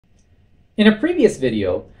In a previous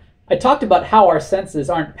video, I talked about how our senses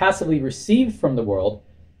aren't passively received from the world,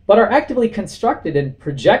 but are actively constructed and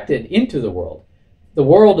projected into the world. The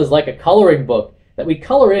world is like a coloring book that we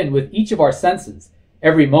color in with each of our senses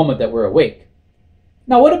every moment that we're awake.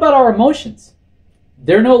 Now, what about our emotions?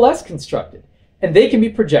 They're no less constructed, and they can be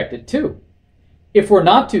projected too. If we're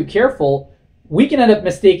not too careful, we can end up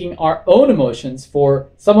mistaking our own emotions for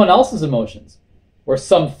someone else's emotions, or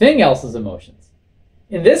something else's emotions.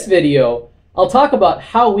 In this video, I'll talk about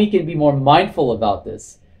how we can be more mindful about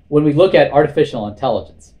this when we look at artificial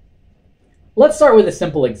intelligence. Let's start with a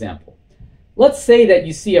simple example. Let's say that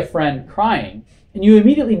you see a friend crying, and you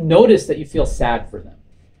immediately notice that you feel sad for them.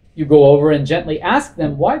 You go over and gently ask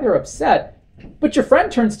them why they're upset, but your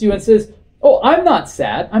friend turns to you and says, "Oh, I'm not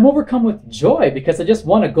sad. I'm overcome with joy because I just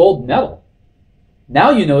won a gold medal." Now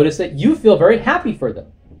you notice that you feel very happy for them.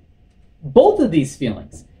 Both of these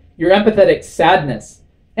feelings, your empathetic sadness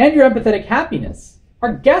and your empathetic happiness,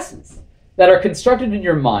 are guesses that are constructed in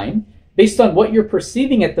your mind based on what you're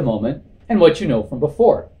perceiving at the moment and what you know from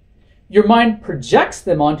before. Your mind projects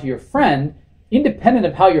them onto your friend independent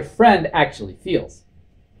of how your friend actually feels.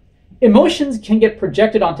 Emotions can get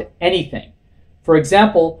projected onto anything. For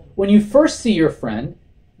example, when you first see your friend,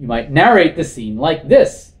 you might narrate the scene like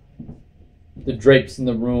this. "The drapes in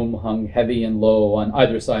the room hung heavy and low on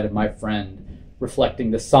either side of my friend,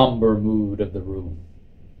 reflecting the somber mood of the room."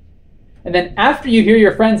 And then after you hear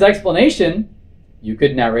your friend's explanation, you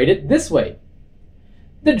could narrate it this way.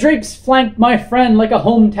 "The drapes flanked my friend like a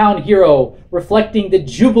hometown hero, reflecting the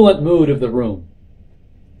jubilant mood of the room."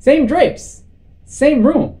 Same drapes, same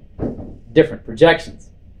room, different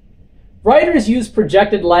projections. Writers use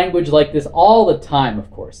projected language like this all the time,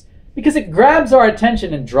 of course, because it grabs our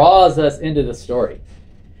attention and draws us into the story.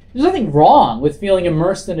 There's nothing wrong with feeling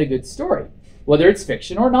immersed in a good story, whether it's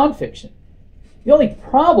fiction or nonfiction. The only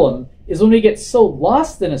problem is when we get so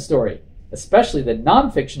lost in a story, especially the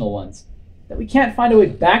non-fictional ones, that we can't find a way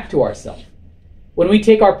back to ourselves. When we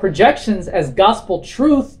take our projections as gospel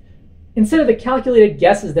truth instead of the calculated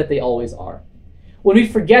guesses that they always are. When we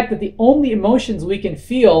forget that the only emotions we can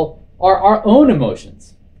feel are our own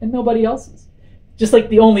emotions and nobody else's. Just like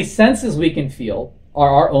the only senses we can feel are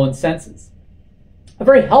our own senses. A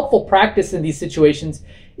very helpful practice in these situations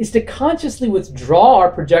is to consciously withdraw our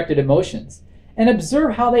projected emotions and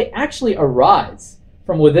observe how they actually arise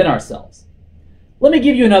from within ourselves. Let me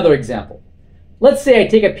give you another example. Let's say I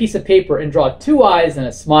take a piece of paper and draw two eyes and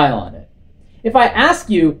a smile on it. If I ask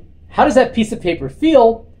you, how does that piece of paper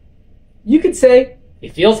feel? You could say,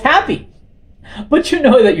 it feels happy. But you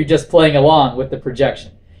know that you're just playing along with the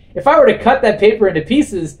projection. If I were to cut that paper into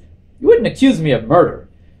pieces, you wouldn't accuse me of murder.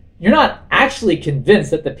 You're not actually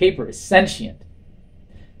convinced that the paper is sentient.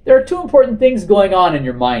 There are two important things going on in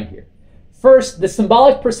your mind here. First, the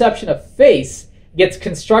symbolic perception of face gets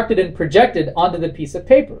constructed and projected onto the piece of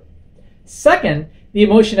paper. Second, the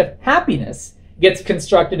emotion of happiness gets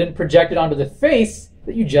constructed and projected onto the face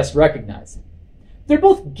that you just recognized. They're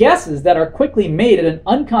both guesses that are quickly made at an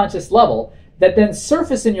unconscious level that then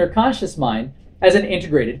surface in your conscious mind as an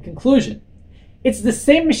integrated conclusion. It's the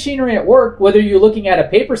same machinery at work whether you're looking at a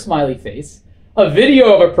paper smiley face, a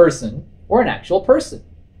video of a person, or an actual person.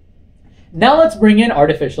 Now let's bring in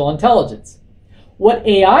artificial intelligence. What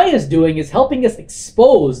AI is doing is helping us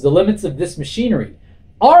expose the limits of this machinery,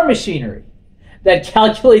 our machinery, that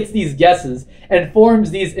calculates these guesses and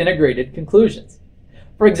forms these integrated conclusions.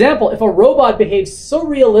 For example, if a robot behaves so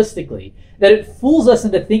realistically that it fools us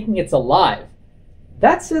into thinking it's alive,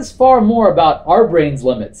 that says far more about our brain's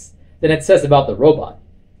limits than it says about the robot.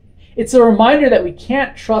 It's a reminder that we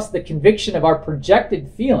can't trust the conviction of our projected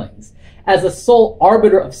feelings as a sole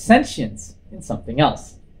arbiter of sentience in something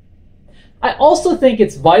else. I also think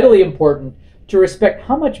it's vitally important to respect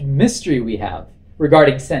how much mystery we have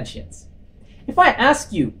regarding sentience. If I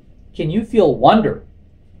ask you, can you feel wonder?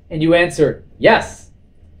 And you answer, yes,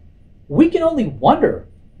 we can only wonder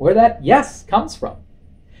where that yes comes from.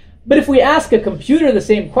 But if we ask a computer the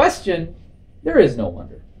same question, there is no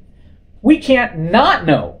wonder. We can't not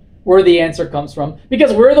know where the answer comes from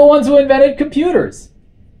because we're the ones who invented computers.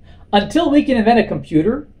 Until we can invent a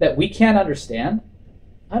computer that we can't understand,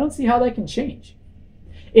 I don't see how that can change.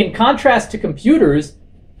 In contrast to computers,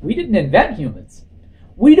 we didn't invent humans.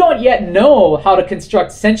 We don't yet know how to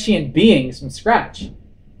construct sentient beings from scratch.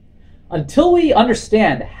 Until we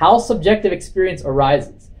understand how subjective experience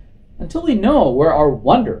arises, until we know where our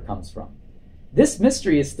wonder comes from, this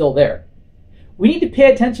mystery is still there. We need to pay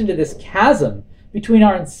attention to this chasm between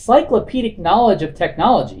our encyclopedic knowledge of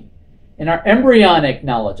technology and our embryonic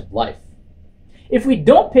knowledge of life. If we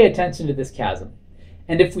don't pay attention to this chasm,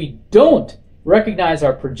 and if we don't recognize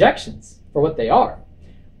our projections for what they are,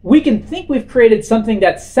 we can think we've created something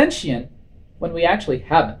that's sentient when we actually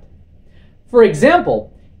haven't. For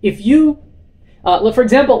example, let's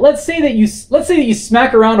say that you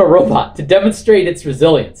smack around a robot to demonstrate its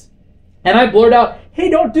resilience, and I blurt out, "Hey,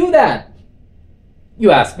 don't do that."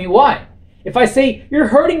 You ask me why. If I say, "You're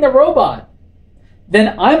hurting the robot,"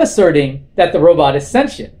 then I'm asserting that the robot is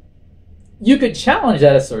sentient. You could challenge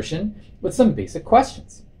that assertion with some basic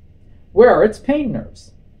questions. Where are its pain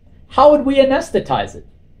nerves? How would we anesthetize it?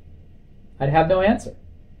 I'd have no answer.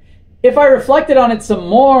 If I reflected on it some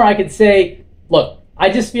more, I could say, "Look, I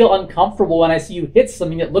just feel uncomfortable when I see you hit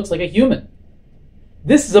something that looks like a human."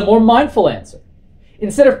 This is a more mindful answer.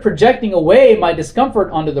 Instead of projecting away my discomfort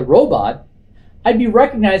onto the robot, I'd be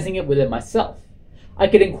recognizing it within myself. I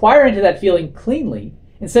could inquire into that feeling cleanly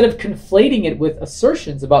instead of conflating it with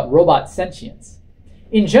assertions about robot sentience.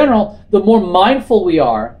 In general, the more mindful we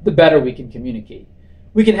are, the better we can communicate.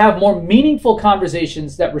 We can have more meaningful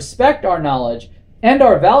conversations that respect our knowledge and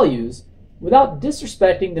our values without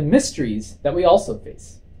disrespecting the mysteries that we also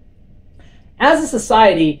face. As a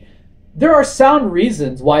society, there are sound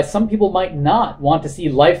reasons why some people might not want to see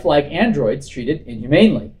lifelike androids treated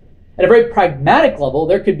inhumanely. At a very pragmatic level,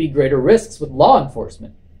 there could be greater risks with law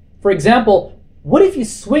enforcement. For example, what if you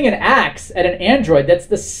swing an axe at an android that's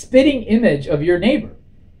the spitting image of your neighbor?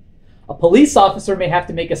 A police officer may have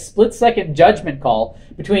to make a split-second judgment call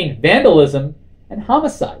between vandalism and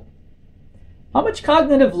homicide. How much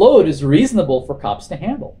cognitive load is reasonable for cops to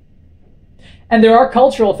handle? And there are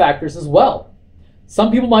cultural factors as well.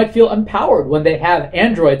 Some people might feel empowered when they have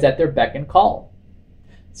androids at their beck and call.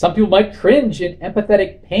 Some people might cringe in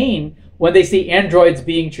empathetic pain when they see androids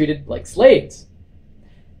being treated like slaves.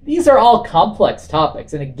 These are all complex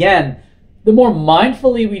topics, and again, the more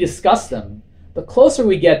mindfully we discuss them, the closer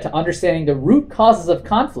we get to understanding the root causes of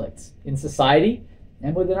conflicts in society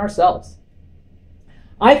and within ourselves.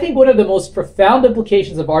 I think one of the most profound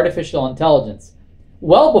implications of artificial intelligence,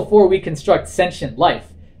 well before we construct sentient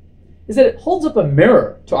life, is that it holds up a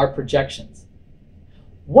mirror to our projections.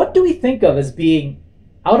 What do we think of as being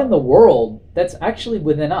out in the world that's actually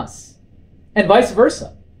within us? And vice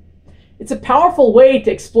versa. It's a powerful way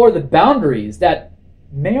to explore the boundaries that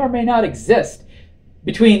may or may not exist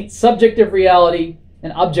between subjective reality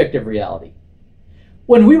and objective reality.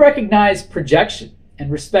 When we recognize projection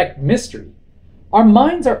and respect mystery, our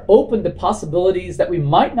minds are open to possibilities that we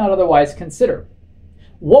might not otherwise consider.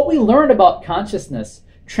 What we learn about consciousness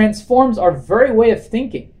transforms our very way of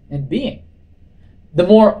thinking and being. The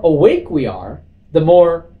more awake we are, the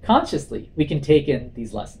more consciously we can take in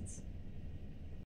these lessons.